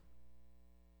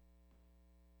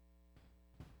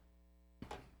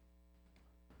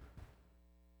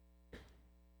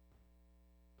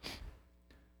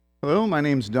Hello, my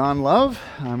name's Don Love.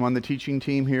 I'm on the teaching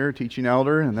team here, teaching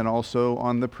elder, and then also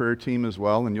on the prayer team as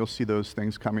well, and you'll see those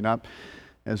things coming up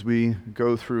as we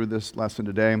go through this lesson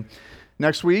today.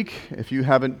 Next week, if you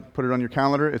haven't put it on your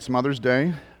calendar, it's Mother's Day.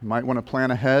 You might want to plan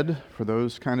ahead for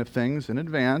those kind of things in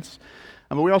advance.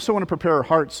 But we also want to prepare our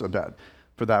hearts a bit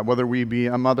for that, whether we be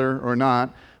a mother or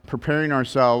not, preparing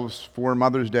ourselves for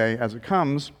Mother's Day as it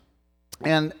comes.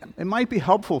 And it might be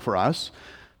helpful for us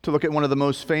to look at one of the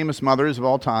most famous mothers of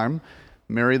all time,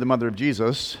 Mary, the mother of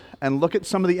Jesus, and look at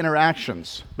some of the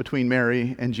interactions between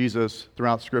Mary and Jesus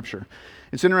throughout Scripture.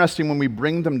 It's interesting when we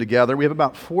bring them together. We have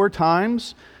about 4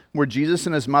 times where Jesus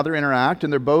and his mother interact,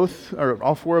 and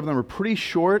all 4 of them are pretty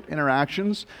short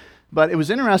interactions. But it was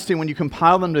interesting when you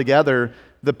compile them together,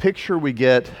 the picture we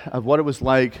get of what it was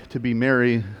like to be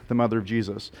Mary, the mother of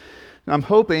Jesus. And I'm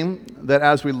hoping that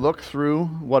as we look through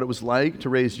what it was like to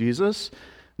raise Jesus,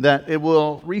 that it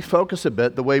will refocus a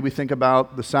bit the way we think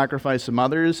about the sacrifice of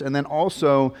mothers, and then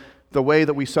also the way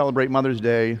that we celebrate Mother's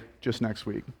Day just next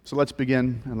week. So let's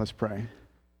begin and let's pray.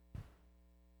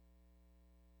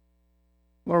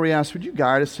 Lord, we ask, would you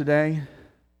guide us today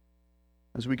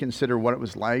as we consider what it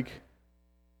was like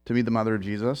to be the mother of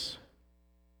Jesus?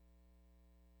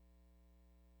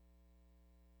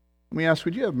 We ask,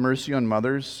 would you have mercy on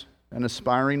mothers and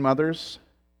aspiring mothers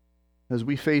as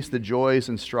we face the joys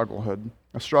and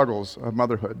struggles of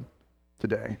motherhood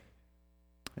today.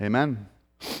 Amen.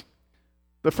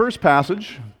 The first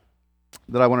passage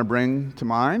that I want to bring to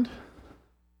mind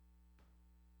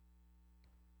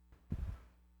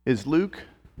is Luke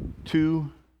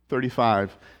 2:35. And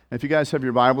if you guys have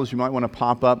your Bibles, you might want to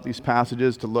pop up these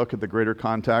passages to look at the greater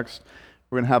context.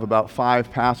 We're going to have about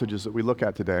 5 passages that we look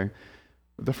at today.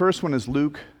 The first one is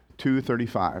Luke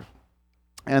 2:35.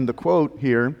 And the quote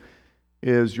here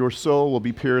is, "Your soul will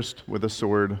be pierced with a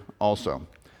sword also."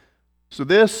 So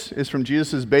this is from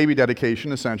Jesus' baby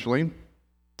dedication, essentially.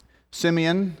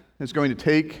 Simeon is going to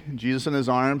take Jesus in his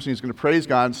arms, and he's going to praise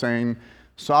God, saying,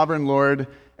 "Sovereign Lord,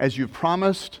 as you've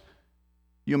promised,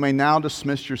 you may now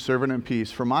dismiss your servant in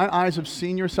peace. For my eyes have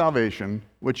seen your salvation,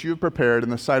 which you have prepared in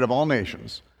the sight of all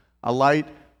nations, a light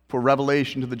for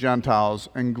revelation to the Gentiles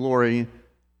and glory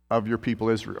of your people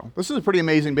Israel." This is a pretty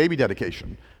amazing baby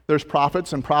dedication. There's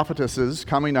prophets and prophetesses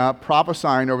coming up,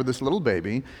 prophesying over this little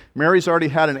baby. Mary's already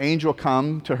had an angel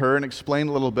come to her and explain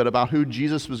a little bit about who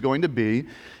Jesus was going to be.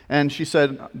 And she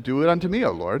said, "Do it unto me,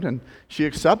 O Lord." And she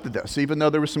accepted this, even though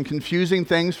there were some confusing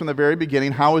things from the very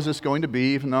beginning. How is this going to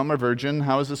be? Even though I'm a virgin,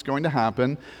 how is this going to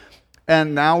happen?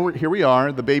 And now here we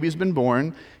are. The baby's been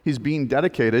born. He's being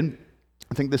dedicated.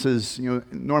 I think this is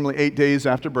normally 8 days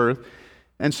after birth.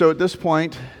 And so at this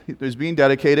point, he's being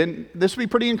dedicated. This would be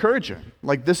pretty encouraging.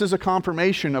 Like, this is a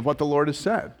confirmation of what the Lord has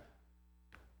said.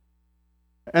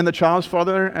 And the child's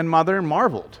father and mother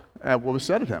marveled at what was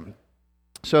said of him.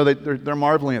 So they're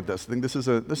marveling at this. I think this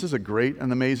is a great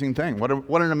and amazing thing.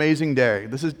 What an amazing day.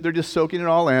 They're just soaking it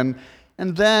all in.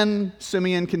 And then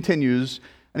Simeon continues,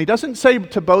 and he doesn't say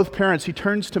to both parents, he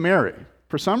turns to Mary.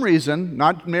 For some reason,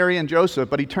 not Mary and Joseph,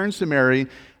 but he turns to Mary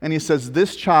and he says,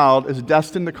 "This child is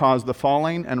destined to cause the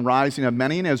falling and rising of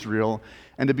many in Israel,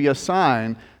 and to be a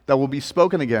sign that will be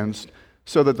spoken against,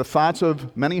 so that the thoughts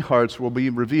of many hearts will be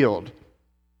revealed.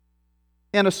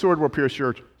 And a sword will pierce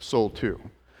your soul too."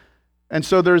 And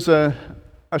so there's a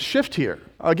shift here.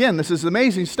 Again, this is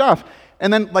amazing stuff.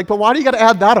 And then, but why do you got to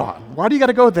add that on? Why do you got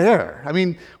to go there? I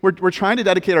mean, we're trying to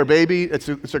dedicate our baby. It's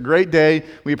a great day.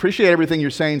 We appreciate everything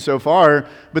you're saying so far.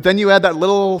 But then you add that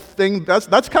little thing.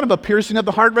 That's kind of a piercing of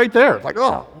the heart right there. Like,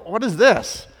 oh, what is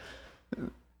this?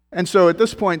 And so at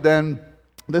this point, then,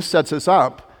 this sets us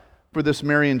up for this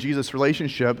Mary and Jesus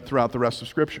relationship throughout the rest of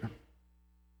Scripture.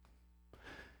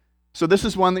 So this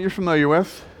is one that you're familiar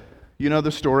with. You know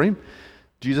the story.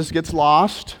 Jesus gets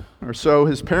lost, or so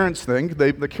his parents think.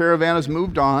 The caravan has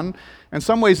moved on. In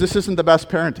some ways, this isn't the best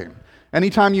parenting.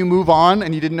 Anytime you move on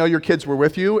and you didn't know your kids were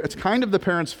with you, it's kind of the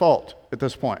parents' fault at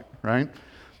this point, right?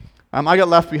 I got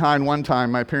left behind one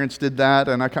time. My parents did that,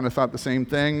 and I kind of thought the same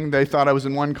thing. They thought I was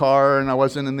in one car, and I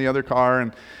wasn't in the other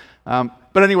car.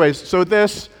 But anyways, so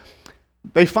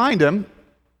they find him,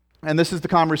 and this is the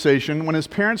conversation. When his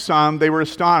parents saw him, they were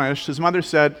astonished. His mother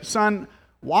said, "Son,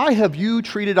 why have you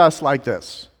treated us like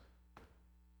this?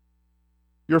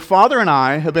 Your father and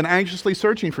I have been anxiously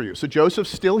searching for you." So Joseph's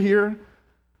still here.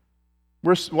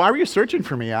 "Why were you searching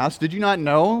for me?" he asked. "Did you not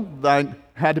know that I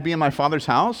had to be in my father's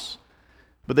house?"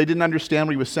 But they didn't understand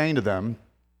what he was saying to them.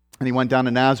 And he went down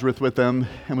to Nazareth with them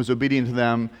and was obedient to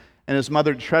them. And his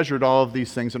mother treasured all of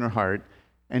these things in her heart.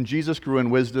 And Jesus grew in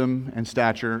wisdom and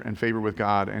stature and favor with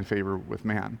God and favor with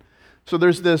man. So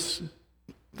there's this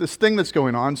thing that's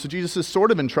going on. So Jesus is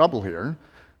sort of in trouble here.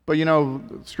 But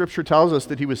Scripture tells us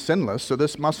that he was sinless, so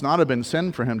this must not have been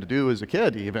sin for him to do as a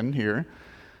kid even here.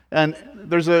 And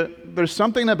there's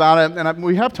something about it, and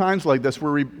we have times like this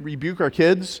where we rebuke our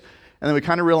kids, and then we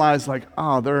kind of realize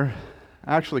they're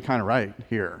actually kind of right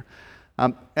here.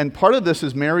 And part of this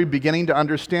is Mary beginning to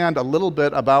understand a little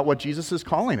bit about what Jesus'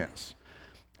 calling is.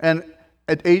 And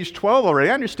at age 12 already,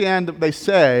 I understand that they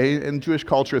say in Jewish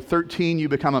culture, 13 you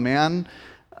become a man.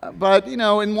 But,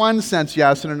 in one sense,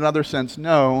 yes, and in another sense,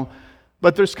 no.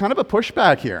 But there's kind of a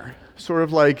pushback here. Sort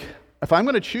of like, if I'm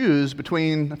going to choose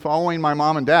between following my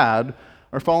mom and dad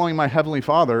or following my Heavenly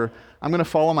Father, I'm going to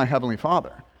follow my Heavenly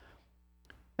Father.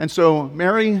 And so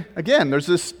Mary, again,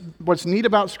 what's neat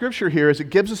about Scripture here is it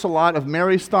gives us a lot of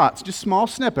Mary's thoughts, just small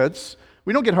snippets.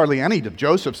 We don't get hardly any of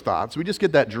Joseph's thoughts. We just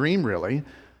get that dream, really.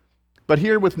 But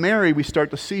here with Mary, we start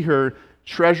to see her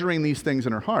treasuring these things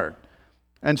in her heart.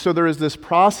 And so there is this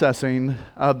processing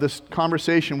of this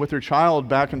conversation with her child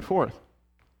back and forth.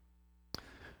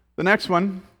 The next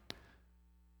one,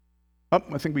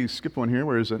 I think we skipped one here.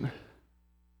 Where is it?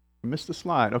 I missed the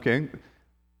slide. Okay, I'm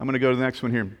going to go to the next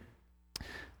one here.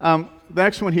 The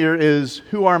next one here is,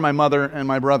 who are my mother and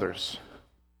my brothers?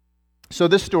 So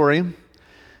this story,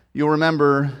 you'll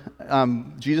remember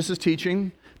Jesus is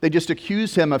teaching. They just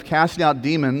accused him of casting out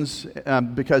demons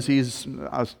because he's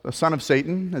a son of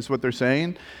Satan, is what they're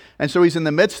saying. And so he's in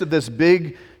the midst of this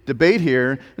big debate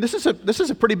here. And this is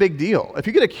a pretty big deal. If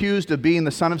you get accused of being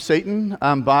the son of Satan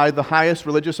by the highest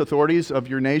religious authorities of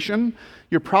your nation,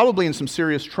 you're probably in some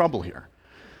serious trouble here.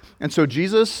 And so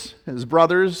Jesus, his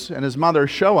brothers, and his mother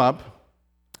show up.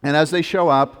 And as they show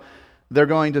up, they're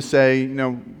going to say,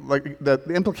 like the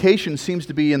implication seems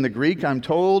to be in the Greek, I'm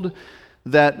told,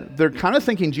 that they're kind of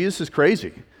thinking Jesus is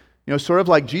crazy. Sort of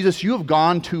like, Jesus, you have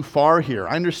gone too far here.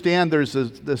 I understand there's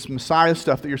this Messiah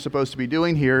stuff that you're supposed to be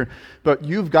doing here, but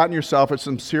you've gotten yourself in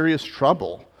some serious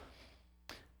trouble.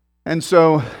 And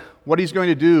so what he's going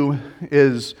to do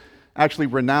is actually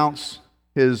renounce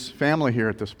his family here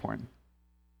at this point.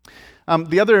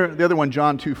 The other one,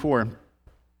 John 2:4,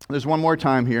 there's one more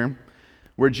time here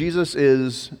where Jesus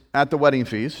is at the wedding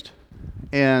feast,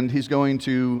 and he's going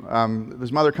to,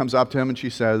 his mother comes up to him and she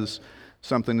says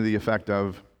something to the effect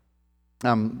of,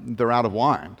 they're out of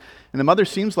wine. And the mother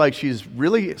seems like she's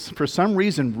really, for some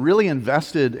reason, really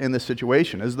invested in this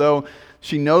situation, as though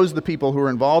she knows the people who are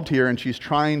involved here and she's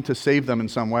trying to save them in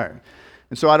some way.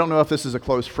 And so I don't know if this is a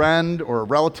close friend or a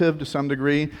relative to some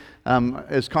degree.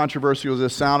 As controversial as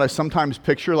this sounds, I sometimes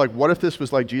picture, what if this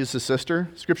was like Jesus' sister?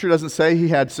 Scripture doesn't say he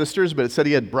had sisters, but it said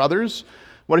he had brothers.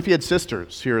 What if he had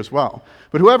sisters here as well?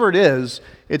 But whoever it is,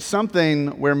 it's something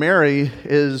where Mary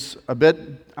is a bit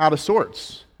out of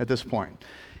sorts at this point.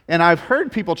 And I've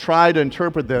heard people try to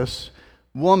interpret this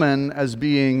woman as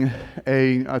being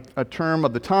a term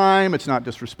of the time. It's not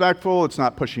disrespectful. It's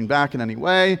not pushing back in any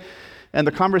way. And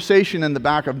the conversation in the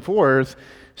back and forth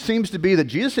seems to be that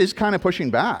Jesus is kind of pushing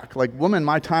back. Like, woman,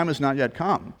 my time has not yet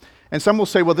come. And some will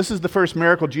say, well, this is the first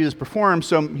miracle Jesus performed,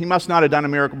 so he must not have done a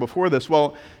miracle before this.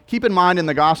 Well, keep in mind in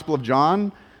the Gospel of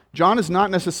John, John is not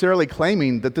necessarily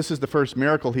claiming that this is the first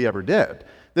miracle he ever did.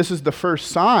 This is the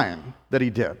first sign that he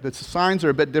did. The signs are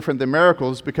a bit different than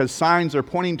miracles because signs are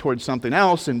pointing towards something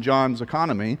else in John's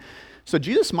economy. So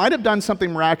Jesus might have done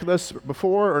something miraculous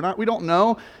before or not, we don't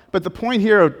know. But the point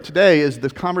here today is the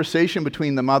conversation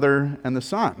between the mother and the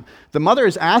son. The mother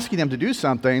is asking him to do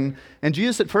something, and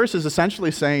Jesus at first is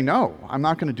essentially saying, no, I'm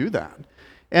not going to do that.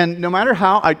 And no matter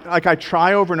how, I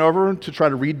try over and over to try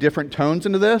to read different tones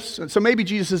into this. And so maybe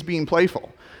Jesus is being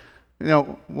playful.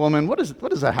 Woman, what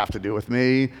does that have to do with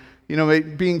me?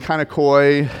 Being kind of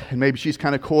coy, and maybe she's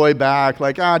kind of coy back,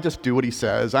 just do what he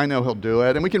says. I know he'll do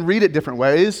it. And we can read it different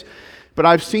ways. But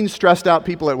I've seen stressed out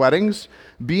people at weddings.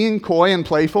 Being coy and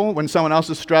playful when someone else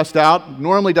is stressed out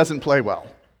normally doesn't play well.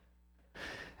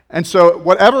 And so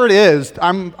whatever it is,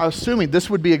 I'm assuming this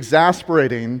would be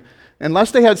exasperating.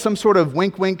 Unless they had some sort of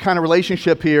wink-wink kind of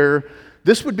relationship here,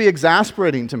 this would be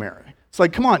exasperating to Mary. It's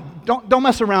like, come on, don't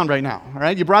mess around right now, all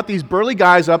right? You brought these burly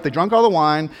guys up, they drank all the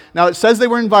wine. Now, it says they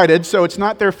were invited, so it's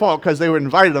not their fault because they were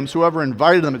invited them. So whoever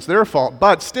invited them, it's their fault.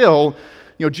 But still,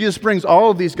 Jesus brings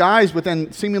all of these guys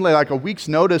within seemingly like a week's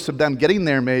notice of them getting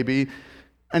there maybe.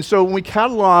 And so when we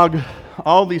catalog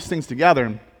all these things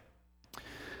together,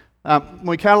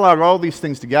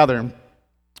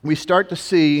 we start to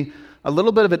see a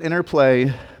little bit of an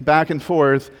interplay back and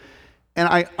forth. And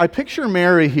I picture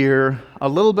Mary here a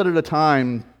little bit at a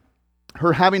time,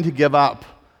 her having to give up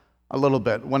a little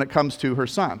bit when it comes to her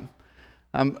son.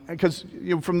 Because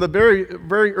from the very,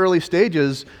 very early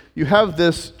stages, you have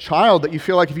this child that you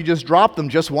feel like if you just drop them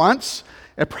just once,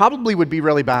 it probably would be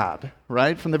really bad,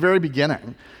 right? From the very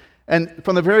beginning. And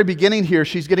from the very beginning here,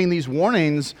 she's getting these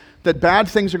warnings that bad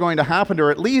things are going to happen to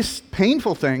her, at least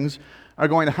painful things are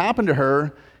going to happen to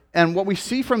her. And what we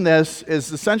see from this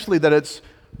is essentially that it's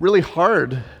really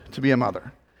hard to be a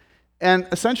mother. And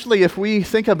essentially, if we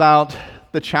think about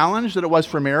the challenge that it was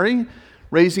for Mary,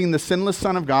 raising the sinless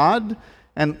Son of God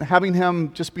and having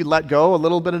him just be let go a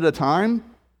little bit at a time,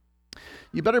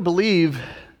 you better believe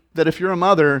that if you're a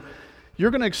mother,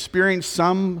 you're going to experience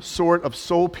some sort of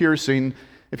soul-piercing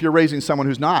if you're raising someone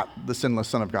who's not the sinless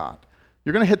Son of God.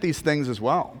 You're going to hit these things as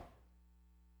well.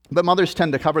 But mothers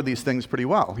tend to cover these things pretty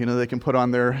well. You know, they can put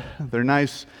on their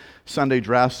nice Sunday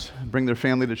dress, bring their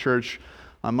family to church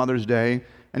on Mother's Day,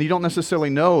 and you don't necessarily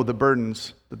know the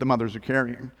burdens that the mothers are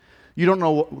carrying. You don't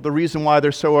know the reason why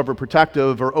they're so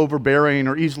overprotective or overbearing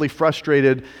or easily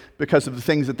frustrated because of the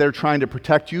things that they're trying to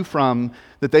protect you from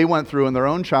that they went through in their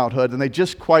own childhood, and they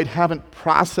just quite haven't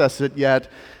processed it yet.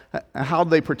 How do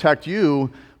they protect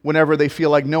you whenever they feel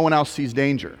like no one else sees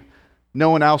danger? No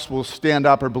one else will stand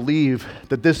up or believe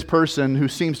that this person who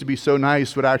seems to be so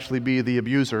nice would actually be the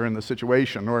abuser in the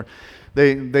situation. Or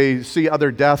they see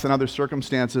other death and other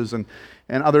circumstances, and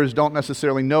others don't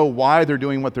necessarily know why they're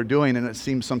doing what they're doing, and it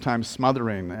seems sometimes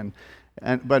smothering.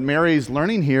 But Mary's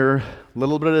learning here, a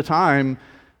little bit at a time,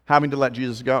 having to let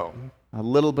Jesus go. A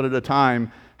little bit at a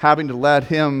time, having to let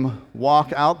him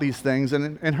walk out these things.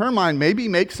 And in her mind, maybe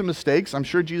make some mistakes. I'm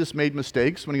sure Jesus made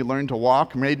mistakes when he learned to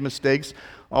walk, made mistakes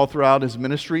all throughout his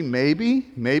ministry. Maybe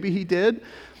he did.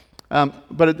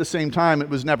 But at the same time, it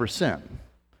was never sin.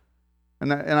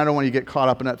 And I don't want you to get caught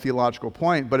up in that theological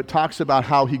point, but it talks about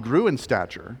how he grew in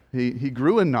stature. He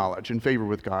grew in knowledge, in favor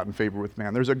with God, in favor with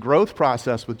man. There's a growth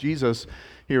process with Jesus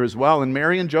here as well. And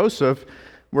Mary and Joseph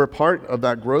were a part of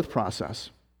that growth process.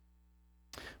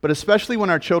 But especially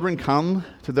when our children come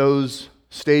to those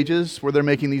stages where they're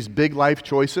making these big life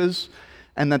choices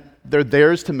and that they're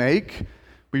theirs to make,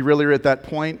 we really are at that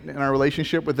point in our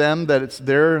relationship with them that it's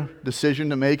their decision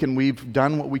to make, and we've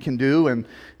done what we can do. And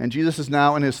Jesus is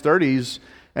now in his 30s,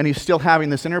 and he's still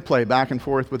having this interplay back and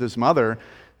forth with his mother,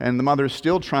 and the mother is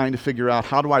still trying to figure out,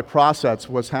 how do I process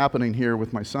what's happening here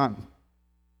with my son?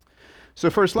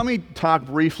 So first, let me talk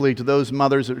briefly to those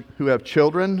mothers who have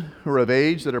children who are of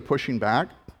age that are pushing back.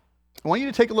 I want you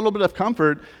to take a little bit of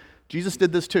comfort. Jesus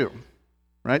did this too,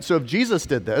 right? So if Jesus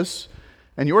did this,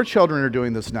 and your children are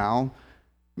doing this now,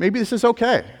 maybe this is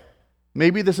okay.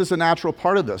 Maybe this is a natural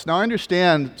part of this. Now, I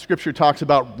understand Scripture talks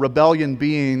about rebellion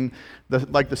being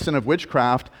like the sin of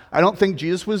witchcraft. I don't think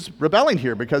Jesus was rebelling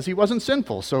here because he wasn't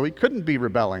sinful, so he couldn't be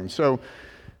rebelling. So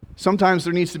sometimes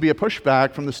there needs to be a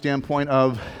pushback from the standpoint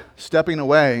of stepping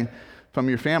away from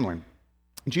your family.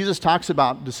 Jesus talks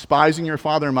about despising your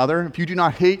father and mother. If you do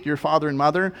not hate your father and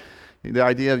mother, the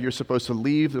idea of you're supposed to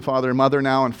leave the father and mother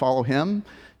now and follow him,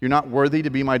 you're not worthy to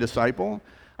be my disciple.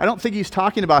 I don't think he's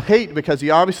talking about hate, because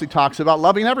he obviously talks about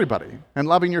loving everybody and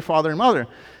loving your father and mother.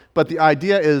 But the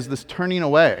idea is this turning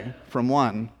away from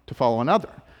one to follow another.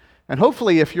 And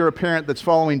hopefully, if you're a parent that's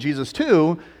following Jesus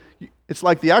too, it's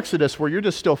like the Exodus, where you're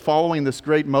just still following this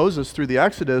great Moses through the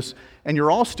Exodus, and you're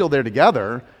all still there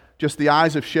together. Just the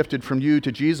eyes have shifted from you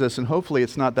to Jesus, and hopefully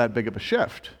it's not that big of a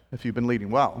shift if you've been leading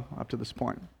well up to this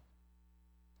point.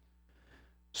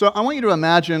 So I want you to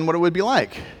imagine what it would be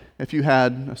like if you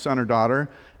had a son or daughter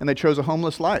and they chose a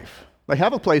homeless life. They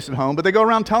have a place at home, but they go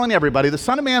around telling everybody, the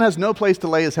Son of Man has no place to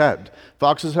lay his head.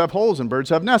 Foxes have holes and birds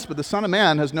have nests, but the Son of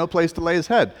Man has no place to lay his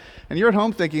head. And you're at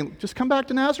home thinking, just come back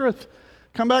to Nazareth.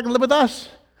 Come back and live with us.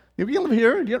 You live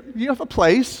here. You have a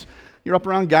place. You're up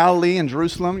around Galilee and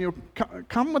Jerusalem.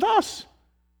 Come with us.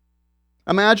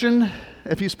 Imagine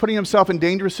if he's putting himself in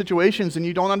dangerous situations and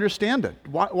you don't understand it.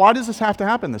 Why does this have to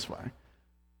happen this way?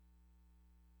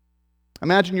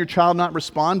 Imagine your child not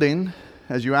responding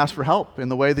as you ask for help in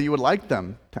the way that you would like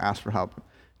them to ask for help.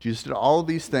 Jesus did all of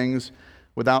these things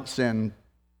without sin.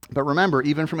 But remember,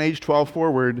 even from age 12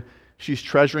 forward, she's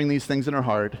treasuring these things in her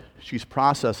heart. She's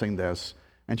processing this,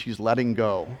 and she's letting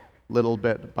go little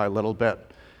bit by little bit.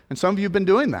 And some of you have been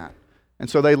doing that. And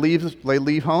so they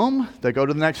leave home, they go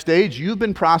to the next stage. You've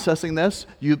been processing this.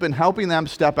 You've been helping them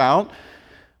step out.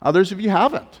 Others of you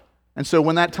haven't. And so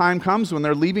when that time comes, when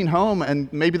they're leaving home,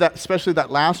 and maybe especially that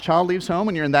last child leaves home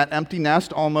and you're in that empty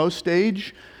nest almost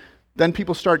stage, then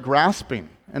people start grasping,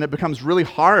 and it becomes really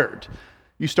hard.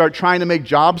 You start trying to make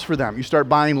jobs for them. You start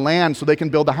buying land so they can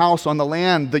build a house on the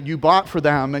land that you bought for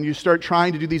them, and you start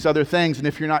trying to do these other things. And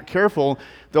if you're not careful,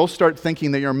 they'll start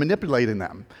thinking that you're manipulating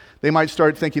them. They might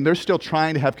start thinking, they're still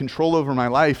trying to have control over my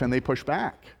life, and they push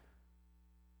back.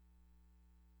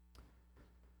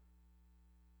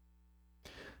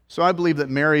 So I believe that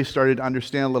Mary started to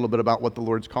understand a little bit about what the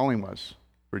Lord's calling was.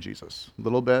 for Jesus.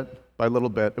 Little bit by little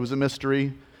bit. It was a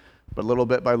mystery, but little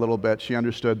bit by little bit, she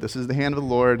understood this is the hand of the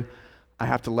Lord. I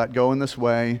have to let go in this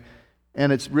way.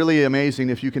 And it's really amazing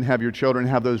if you can have your children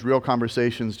have those real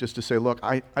conversations just to say, look,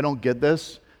 I don't get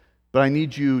this, but I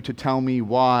need you to tell me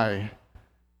why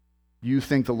you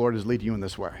think the Lord is leading you in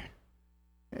this way.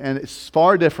 And it's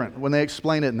far different when they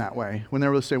explain it in that way. When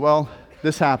they're able to say, well,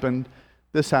 this happened,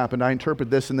 I interpret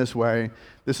this in this way,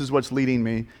 this is what's leading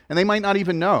me. And they might not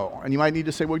even know. And you might need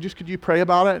to say, well, could you pray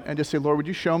about it? And just say, Lord, would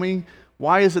you show me,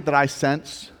 why is it that I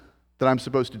sense that I'm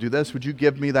supposed to do this? Would you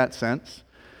give me that sense?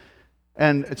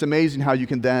 And it's amazing how you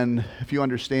can then, if you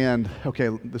understand, okay,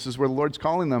 this is where the Lord's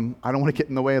calling them, I don't want to get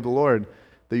in the way of the Lord,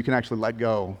 that you can actually let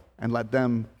go and let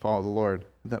them follow the Lord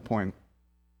at that point.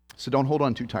 So don't hold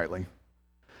on too tightly.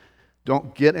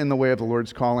 Don't get in the way of the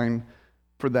Lord's calling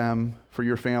for them, for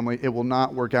your family. It will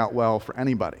not work out well for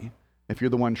anybody if you're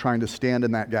the one trying to stand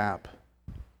in that gap.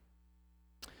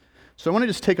 So I want to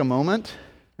just take a moment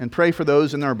and pray for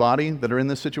those in our body that are in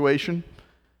this situation.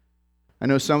 I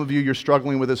know some of you, you're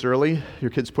struggling with this early. Your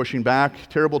kid's pushing back.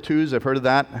 Terrible twos, I've heard of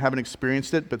that. I haven't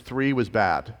experienced it, but 3 was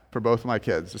bad for both of my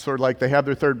kids. It's sort of like they have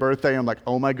their 3rd birthday, and I'm like,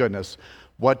 oh my goodness,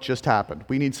 what just happened?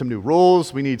 We need some new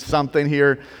rules. We need something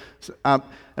here.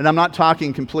 And I'm not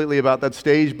talking completely about that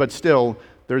stage, but still,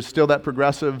 there's still that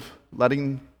progressive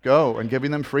letting go and giving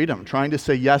them freedom, trying to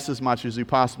say yes as much as you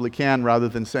possibly can rather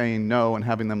than saying no and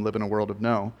having them live in a world of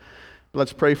no. But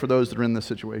let's pray for those that are in this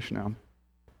situation now.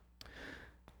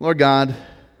 Lord God,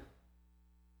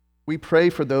 we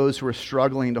pray for those who are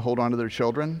struggling to hold on to their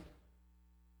children.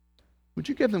 Would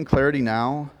you give them clarity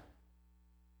now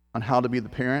on how to be the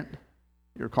parent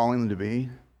you're calling them to be?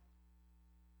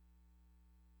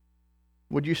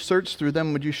 Would you search through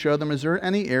them? Would you show them, is there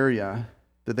any area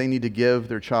that they need to give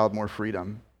their child more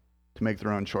freedom to make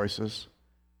their own choices?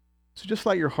 So just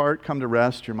let your heart come to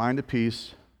rest, your mind at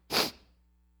peace.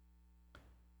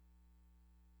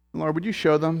 Lord, would you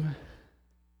show them,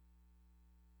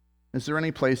 is there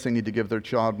any place they need to give their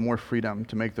child more freedom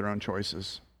to make their own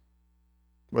choices,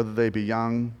 whether they be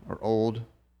young or old?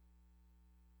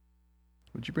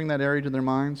 Would you bring that area to their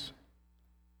minds?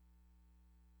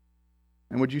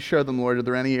 And would you show them, Lord, are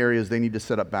there any areas they need to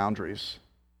set up boundaries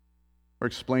or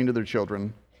explain to their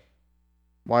children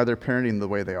why they're parenting the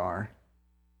way they are?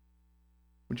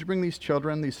 Would you bring these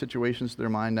children, these situations to their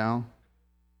mind now?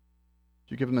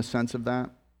 Would you give them a sense of that?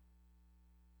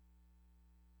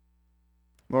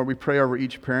 Lord, we pray over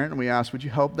each parent and we ask, would you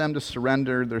help them to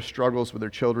surrender their struggles with their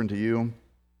children to you,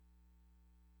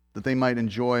 that they might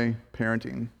enjoy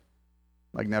parenting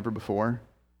like never before?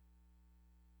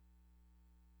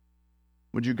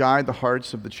 Would you guide the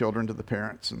hearts of the children to the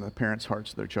parents and the parents'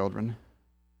 hearts to their children?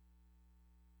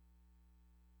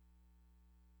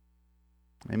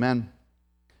 Amen.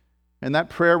 And that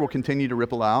prayer will continue to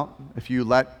ripple out if you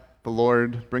let the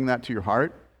Lord bring that to your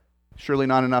heart. Surely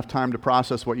not enough time to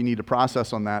process what you need to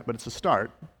process on that, but it's a start.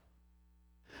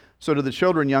 So to the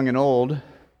children, young and old,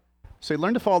 say,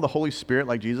 learn to follow the Holy Spirit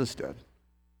like Jesus did.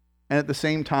 And at the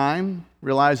same time,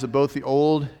 realize that both the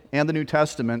Old and the New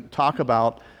Testament talk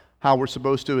about how we're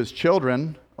supposed to, as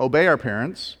children, obey our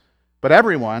parents, but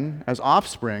everyone, as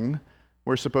offspring,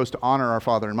 we're supposed to honor our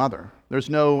father and mother. There's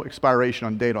no expiration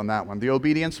on date on that one. The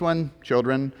obedience one,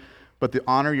 children, but the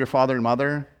honor your father and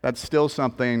mother, that's still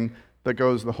something that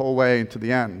goes the whole way to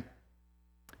the end.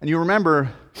 And you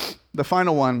remember the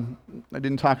final one, I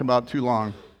didn't talk about too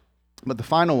long, but the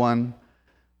final one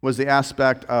was the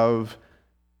aspect of,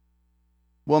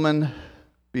 woman,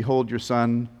 behold your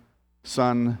son,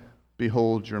 son,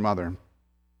 behold your mother.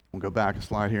 We'll go back a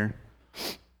slide here.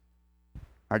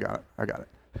 I got it.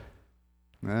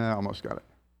 I almost got it.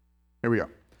 Here we go.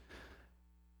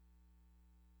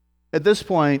 At this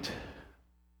point,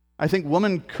 I think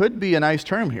woman could be a nice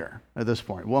term here at this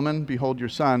point. Woman, behold your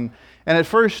son. And at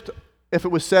first, if it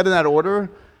was said in that order,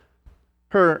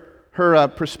 her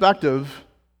perspective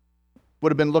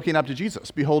would have been looking up to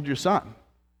Jesus. Behold your son.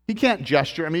 He can't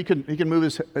gesture. I mean, he can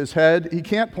move his head. He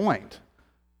can't point.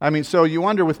 I mean, so you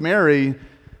wonder with Mary,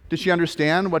 did she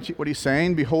understand what he's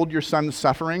saying? Behold your son's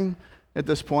suffering at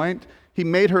this point. He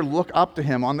made her look up to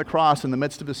him on the cross in the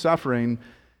midst of his suffering.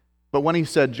 But when he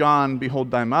said, John, behold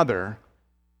thy mother,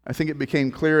 I think it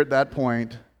became clear at that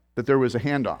point that there was a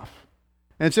handoff.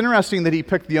 And it's interesting that he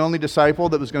picked the only disciple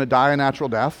that was going to die a natural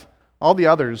death. All the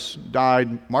others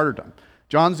died martyrdom.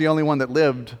 John's the only one that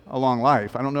lived a long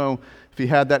life. I don't know if he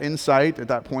had that insight at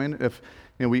that point. If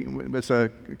it's a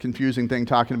confusing thing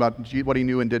talking about what he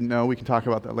knew and didn't know. We can talk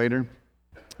about that later.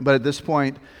 But at this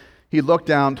point, he looked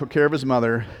down, took care of his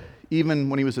mother, even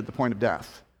when he was at the point of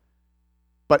death.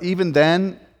 But even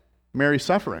then, Mary's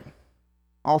suffering.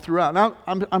 all throughout. Now,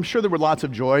 I'm sure there were lots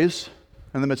of joys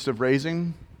in the midst of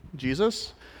raising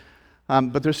Jesus,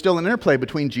 but there's still an interplay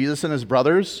between Jesus and his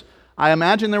brothers. I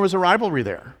imagine there was a rivalry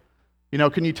there.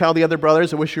 Can you tell the other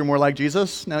brothers, I wish you were more like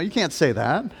Jesus? No, you can't say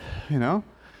that,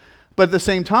 But at the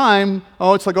same time,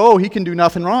 it's like, he can do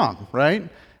nothing wrong, right?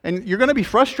 And you're going to be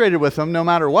frustrated with him no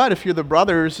matter what if you're the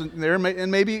brothers there.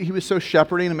 And maybe he was so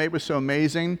shepherding and maybe it was so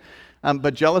amazing.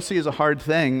 But jealousy is a hard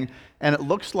thing. And it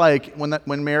looks like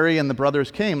when Mary and the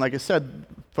brothers came, like I said,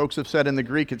 folks have said in the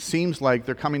Greek, it seems like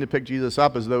they're coming to pick Jesus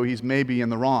up as though he's maybe in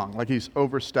the wrong, like he's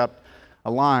overstepped a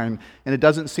line. And it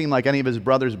doesn't seem like any of his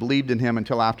brothers believed in him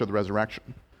until after the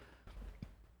resurrection.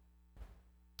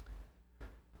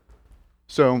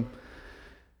 So,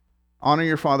 honor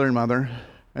your father and mother.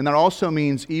 And that also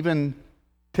means even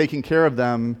taking care of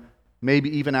them,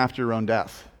 maybe even after your own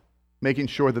death, making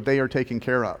sure that they are taken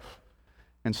care of.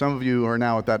 And some of you are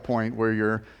now at that point where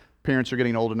your parents are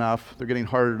getting old enough, they're getting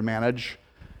harder to manage,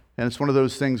 and it's one of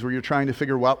those things where you're trying to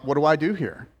figure out, what do I do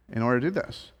here in order to do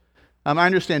this? I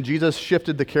understand Jesus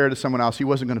shifted the care to someone else. He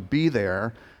wasn't going to be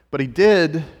there, but he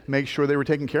did make sure they were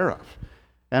taken care of.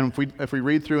 And if we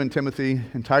read through in Timothy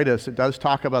and Titus, it does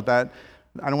talk about that.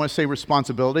 I don't want to say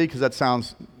responsibility because that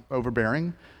sounds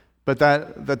overbearing, but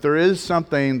that there is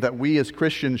something that we as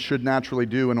Christians should naturally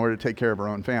do in order to take care of our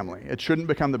own family. It shouldn't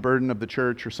become the burden of the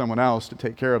church or someone else to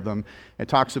take care of them. It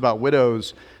talks about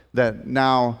widows that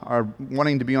now are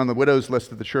wanting to be on the widows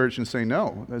list of the church and saying,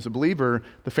 no, as a believer,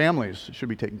 the families should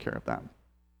be taking care of that.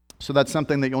 So that's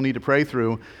something that you'll need to pray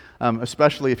through,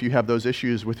 especially if you have those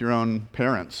issues with your own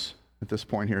parents at this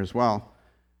point here as well.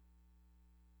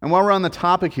 And while we're on the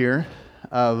topic here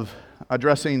of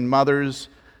addressing mothers,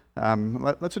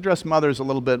 let's address mothers a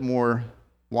little bit more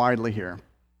widely here.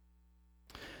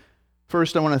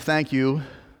 First, I want to thank you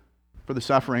for the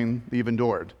suffering that you've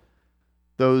endured.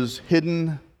 Those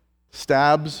hidden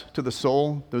stabs to the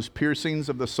soul, those piercings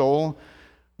of the soul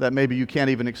that maybe you can't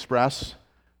even express,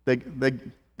 they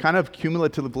kind of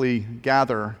cumulatively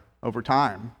gather over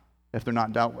time if they're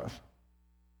not dealt with.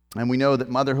 And we know that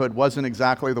motherhood wasn't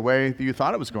exactly the way that you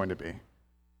thought it was going to be.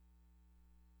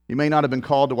 You may not have been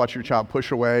called to watch your child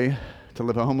push away, to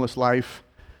live a homeless life,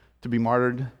 to be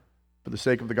martyred for the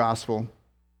sake of the gospel,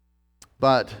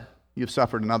 but you've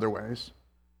suffered in other ways.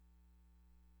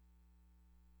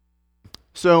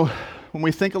 So when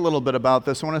we think a little bit about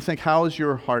this, I want to think, how has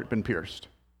your heart been pierced?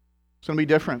 It's going to be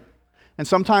different. And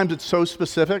sometimes it's so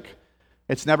specific,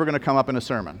 it's never going to come up in a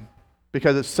sermon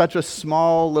because it's such a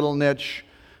small little niche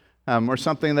or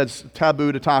something that's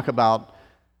taboo to talk about.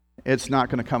 It's not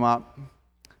going to come up.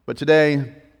 But today,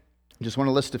 I just want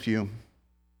to list a few.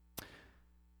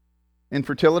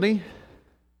 Infertility,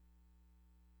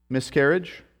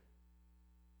 miscarriage,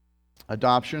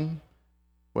 adoption,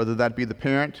 whether that be the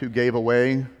parent who gave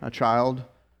away a child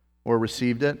or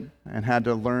received it and had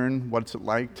to learn what it's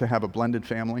like to have a blended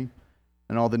family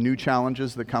and all the new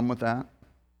challenges that come with that.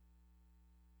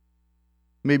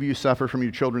 Maybe you suffer from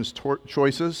your children's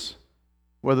choices,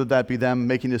 whether that be them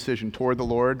making a decision toward the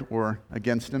Lord or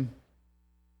against Him.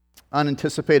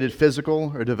 Unanticipated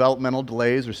physical or developmental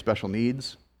delays or special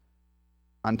needs.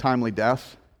 Untimely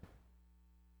death.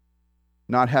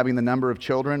 Not having the number of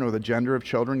children or the gender of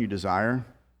children you desire.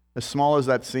 As small as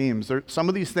that seems, some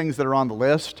of these things that are on the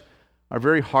list are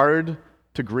very hard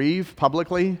to grieve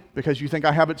publicly because you think,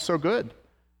 I have it so good.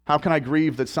 How can I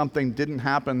grieve that something didn't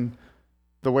happen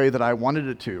the way that I wanted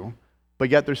it to, but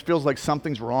yet there feels like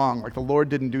something's wrong, like the Lord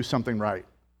didn't do something right.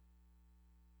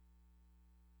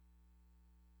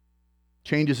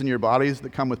 Changes in your bodies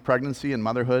that come with pregnancy and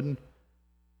motherhood,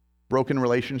 broken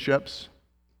relationships,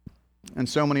 and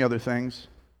so many other things.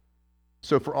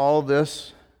 So for all of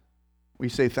this, we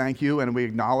say thank you and we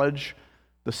acknowledge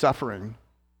the suffering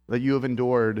that you have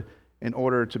endured in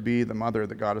order to be the mother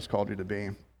that God has called you to be.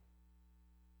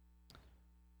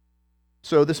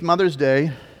 So this Mother's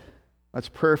Day, let's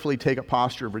prayerfully take a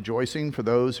posture of rejoicing for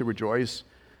those who rejoice,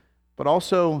 but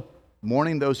also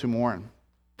mourning those who mourn.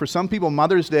 For some people,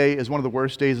 Mother's Day is one of the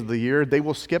worst days of the year. They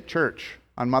will skip church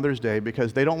on Mother's Day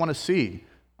because they don't want to see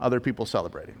other people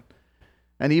celebrating.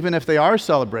 And even if they are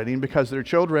celebrating because their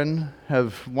children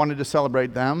have wanted to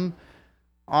celebrate them,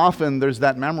 often there's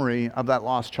that memory of that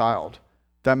lost child,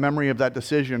 that memory of that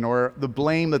decision, or the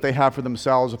blame that they have for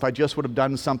themselves. If I just would have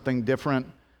done something different,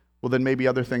 well, then maybe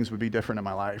other things would be different in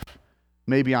my life.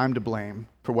 Maybe I'm to blame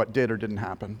for what did or didn't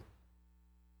happen.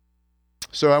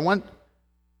 So I want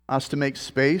us to make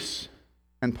space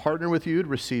and partner with you to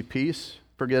receive peace,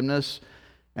 forgiveness,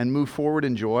 and move forward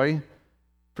in joy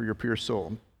for your pure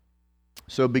soul.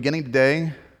 So beginning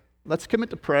today, let's commit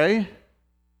to pray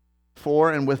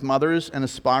for and with mothers and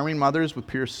aspiring mothers with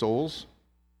pure souls.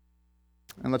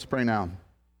 And let's pray now.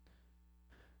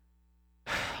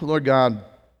 Lord God,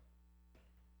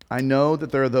 I know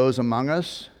that there are those among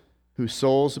us whose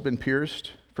souls have been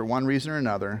pierced for one reason or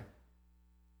another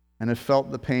and have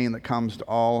felt the pain that comes to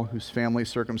all whose family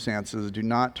circumstances do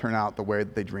not turn out the way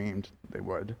that they dreamed they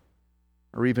would.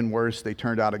 Or even worse, they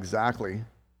turned out exactly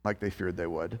like they feared they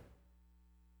would.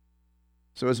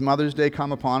 So as Mother's Day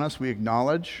come upon us, we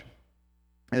acknowledge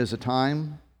it is a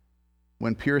time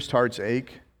when pierced hearts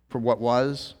ache for what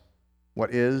was,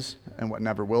 what is, and what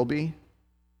never will be.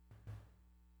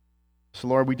 So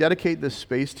Lord, we dedicate this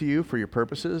space to you for your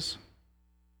purposes.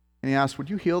 And he asks, would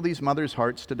you heal these mothers'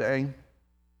 hearts today?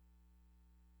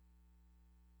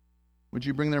 Would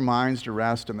you bring their minds to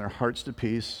rest and their hearts to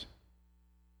peace?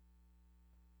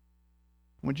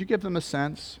 Would you give them a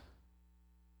sense?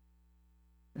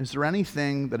 Is there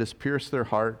anything that has pierced their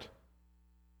heart?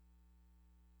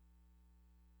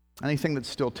 Anything that's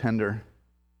still tender?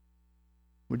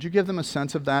 Would you give them a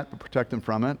sense of that, but protect them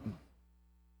from it?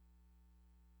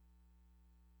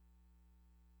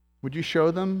 Would you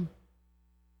show them?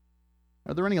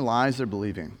 Are there any lies they're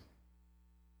believing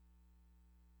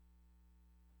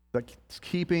that's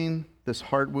keeping this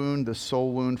heart wound, this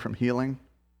soul wound from healing?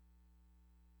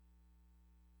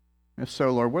 If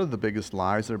so, Lord, what are the biggest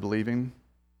lies they're believing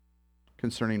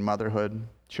concerning motherhood,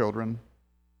 children?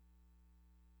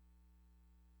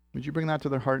 Would you bring that to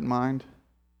their heart and mind?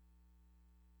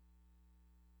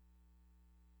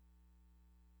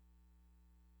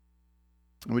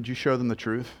 And would you show them the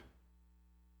truth?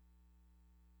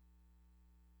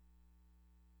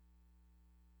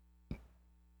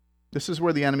 This is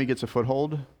where the enemy gets a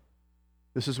foothold.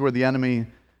 This is where the enemy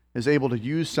is able to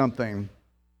use something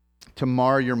to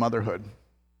mar your motherhood.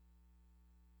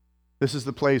 This is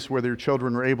the place where your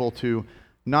children are able to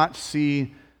not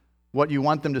see what you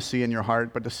want them to see in your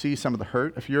heart, but to see some of the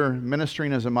hurt. If you're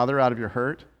ministering as a mother out of your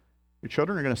hurt, your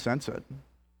children are going to sense it.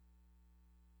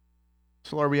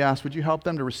 So Lord, we ask, would you help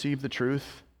them to receive the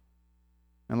truth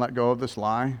and let go of this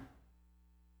lie?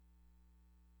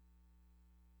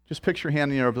 Just picture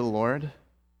handing it over to the Lord.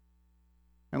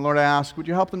 And Lord, I ask, would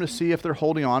you help them to see if they're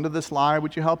holding on to this lie?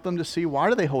 Would you help them to see why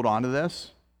do they hold on to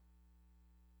this?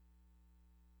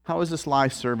 How is this lie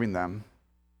serving them?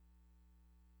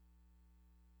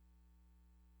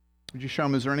 Would you show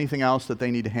them, is there anything else that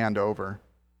they need to hand over?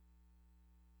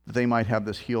 That they might have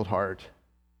this healed heart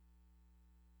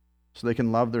so they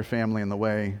can love their family in the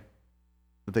way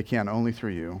that they can only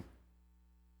through you.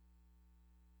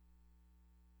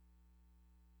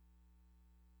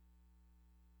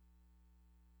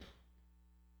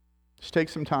 Just take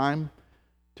some time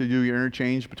to do your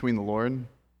interchange between the Lord.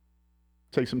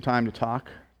 Take some time to talk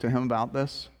to him about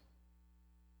this.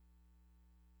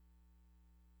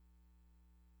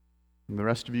 And the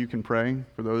rest of you can pray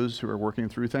for those who are working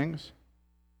through things.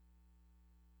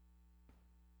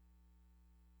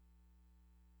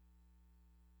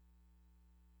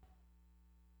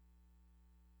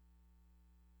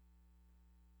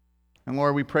 And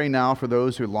Lord, we pray now for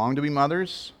those who long to be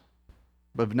mothers,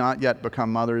 but have not yet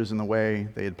become mothers in the way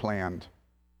they had planned.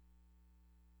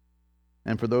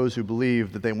 And for those who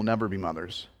believe that they will never be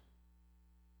mothers.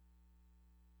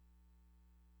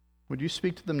 Would you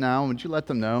speak to them now? Would you let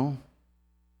them know?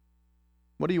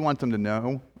 What do you want them to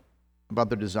know about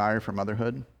their desire for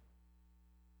motherhood?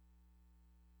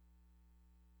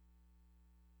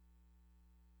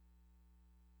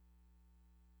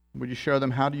 Would you show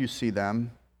them how do you see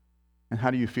them and how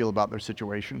do you feel about their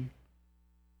situation?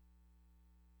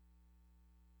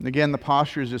 And again, the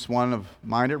posture is just one of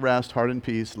mind at rest, heart in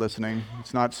peace, listening.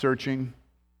 It's not searching.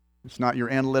 It's not your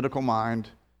analytical mind.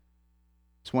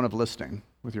 It's one of listening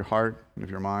with your heart and with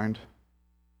your mind.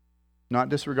 Not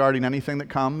disregarding anything that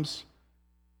comes.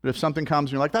 But if something comes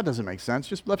and you're like, that doesn't make sense,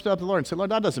 just lift it up to the Lord and say,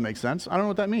 Lord, that doesn't make sense. I don't know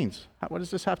what that means. What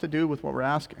does this have to do with what we're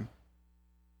asking?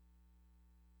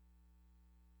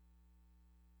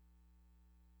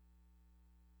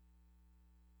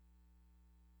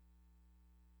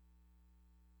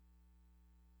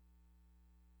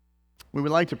 We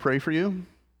would like to pray for you.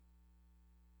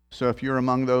 So if you're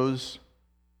among those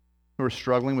who are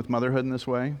struggling with motherhood in this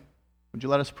way, would you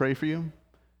let us pray for you?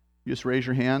 You just raise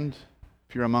your hand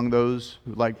if you're among those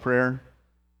who like prayer.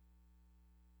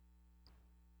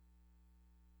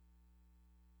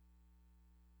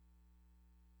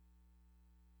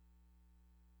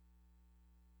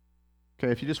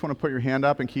 Okay, if you just want to put your hand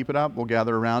up and keep it up, we'll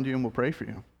gather around you and we'll pray for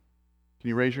you. Can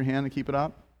you raise your hand and keep it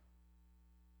up?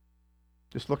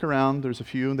 Just look around. There's a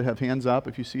few that have hands up.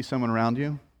 If you see someone around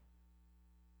you,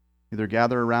 either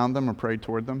gather around them or pray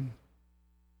toward them.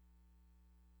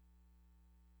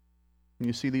 Can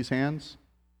you see these hands?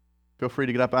 Feel free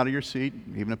to get up out of your seat,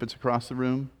 even if it's across the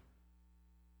room,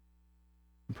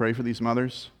 and pray for these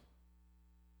mothers.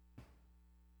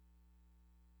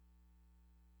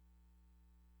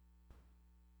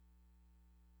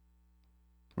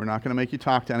 We're not going to make you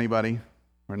talk to anybody.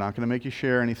 We're not going to make you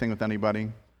share anything with anybody.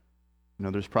 You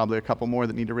know, there's probably a couple more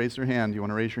that need to raise their hand. You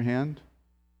want to raise your hand?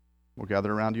 We'll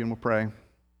gather around you and we'll pray.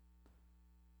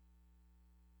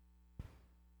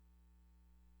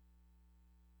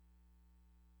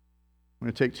 I'm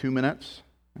going to take 2 minutes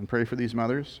and pray for these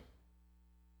mothers.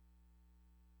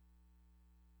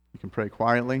 You can pray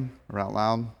quietly or out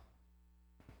loud.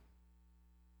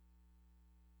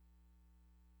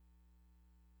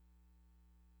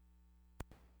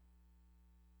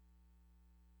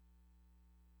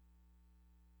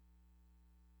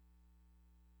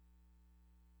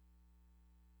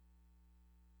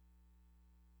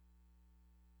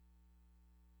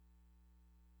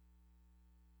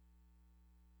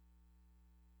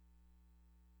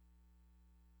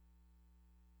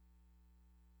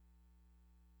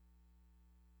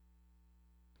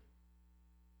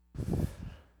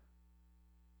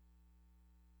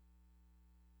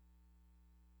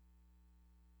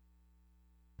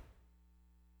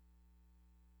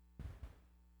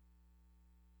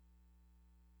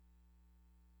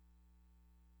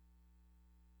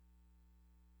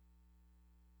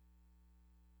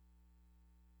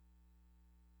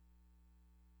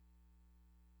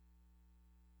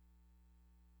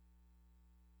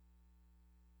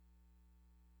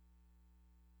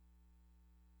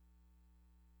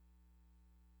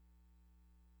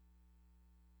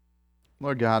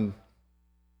 Lord God,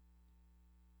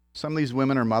 some of these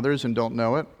women are mothers and don't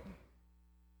know it.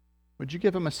 Would you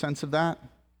give them a sense of that?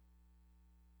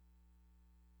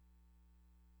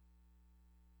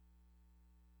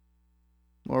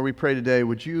 Lord, we pray today,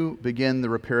 would you begin the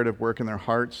reparative work in their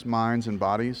hearts, minds, and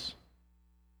bodies?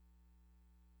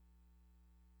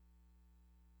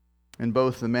 In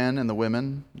both the men and the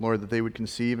women, Lord, that they would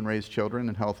conceive and raise children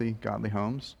in healthy, godly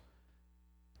homes.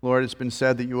 Lord, it's been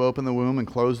said that you open the womb and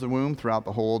close the womb throughout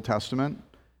the whole Old Testament.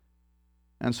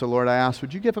 And so, Lord, I ask,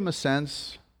 would you give them a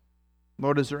sense?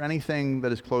 Lord, is there anything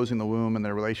that is closing the womb in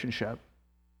their relationship?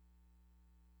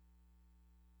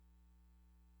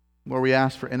 Lord, we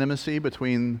ask for intimacy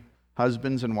between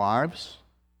husbands and wives.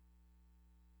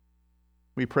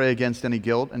 We pray against any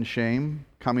guilt and shame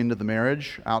coming to the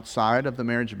marriage outside of the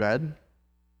marriage bed.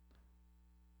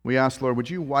 We ask, Lord,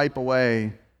 would you wipe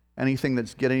away anything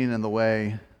that's getting in the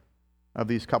way of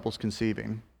these couples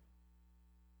conceiving?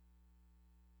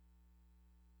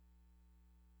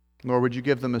 Lord, would you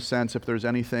give them a sense if there's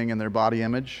anything in their body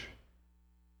image,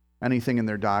 anything in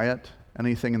their diet,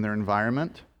 anything in their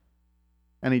environment,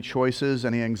 any choices,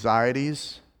 any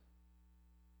anxieties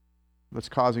that's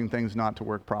causing things not to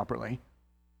work properly?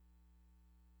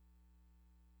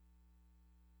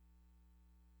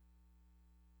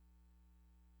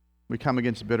 We come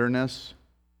against bitterness,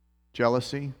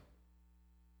 jealousy.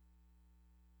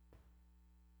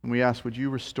 And we ask, would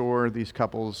you restore these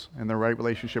couples in their right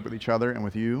relationship with each other and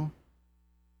with you?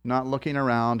 Not looking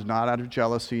around, not out of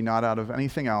jealousy, not out of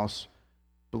anything else,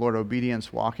 but Lord,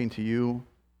 obedience, walking to you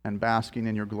and basking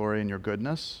in your glory and your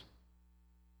goodness.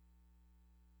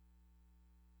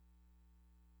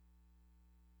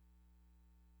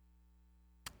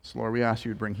 So Lord, we ask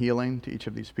you would bring healing to each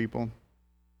of these people.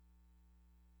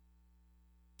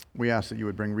 We ask that you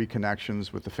would bring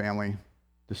reconnections with the family,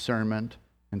 discernment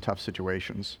in tough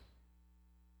situations.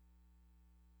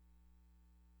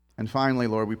 And finally,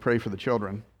 Lord, we pray for the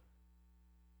children.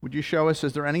 Would you show us,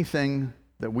 is there anything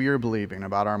that we are believing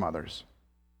about our mothers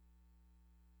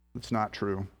that's not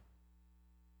true?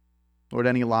 Lord,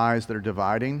 any lies that are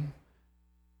dividing?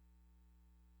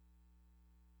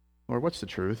 Lord, what's the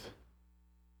truth?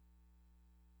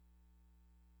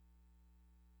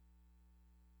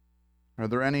 Are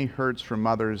there any hurts from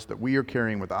mothers that we are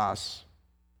carrying with us,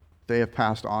 they have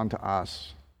passed on to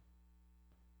us,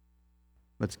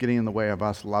 that's getting in the way of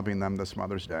us loving them this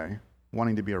Mother's Day,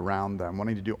 wanting to be around them,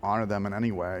 wanting to honor them in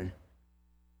any way?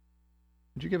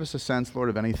 Would you give us a sense, Lord,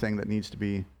 of anything that needs to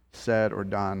be said or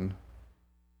done?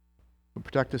 Would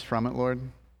protect us from it, Lord?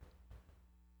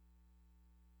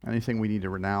 Anything we need to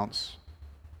renounce,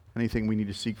 anything we need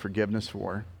to seek forgiveness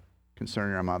for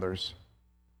concerning our mothers?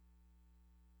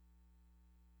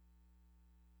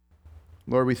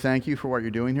 Lord, we thank you for what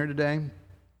you're doing here today. And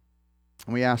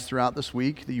we ask throughout this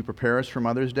week that you prepare us for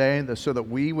Mother's Day so that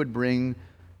we would bring,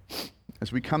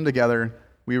 as we come together,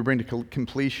 we would bring to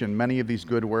completion many of these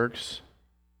good works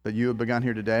that you have begun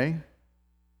here today,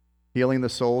 healing the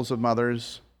souls of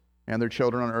mothers and their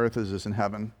children on earth as is in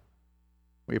heaven.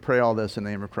 We pray all this in the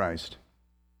name of Christ.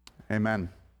 Amen.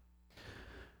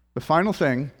 The final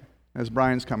thing, as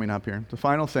Brian's coming up here, the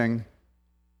final thing,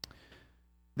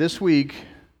 this week,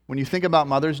 when you think about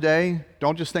Mother's Day,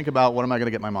 don't just think about what am I going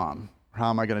to get my mom, or how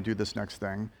am I going to do this next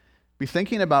thing. Be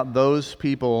thinking about those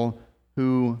people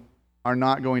who are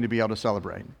not going to be able to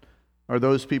celebrate, or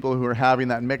those people who are having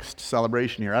that mixed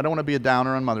celebration here. I don't want to be a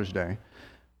downer on Mother's Day,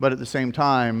 but at the same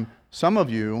time, some of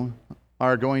you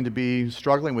are going to be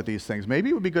struggling with these things. Maybe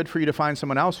it would be good for you to find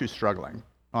someone else who's struggling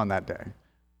on that day.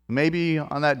 Maybe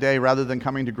on that day, rather than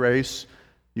coming to Grace,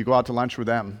 you go out to lunch with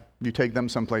them. You take them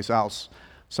someplace else,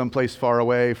 someplace far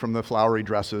away from the flowery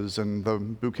dresses and the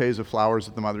bouquets of flowers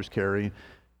that the mothers carry.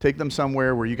 Take them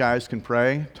somewhere where you guys can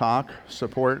pray, talk,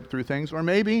 support through things. Or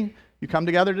maybe you come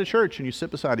together to church and you sit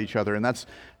beside each other, and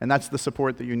that's the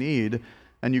support that you need,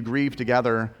 and you grieve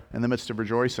together in the midst of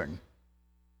rejoicing.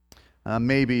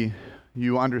 Maybe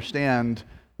you understand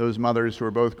those mothers who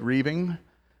are both grieving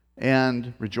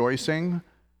and rejoicing,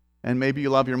 and maybe you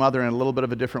love your mother in a little bit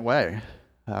of a different way.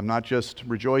 Not just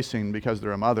rejoicing because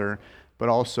they're a mother, but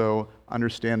also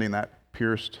understanding that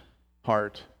pierced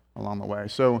heart along the way.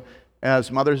 So as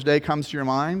Mother's Day comes to your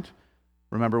mind,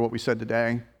 remember what we said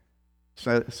today.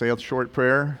 Say a short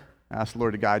prayer, ask the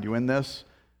Lord to guide you in this,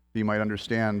 that you might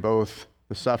understand both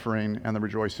the suffering and the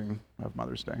rejoicing of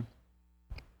Mother's Day.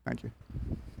 Thank you.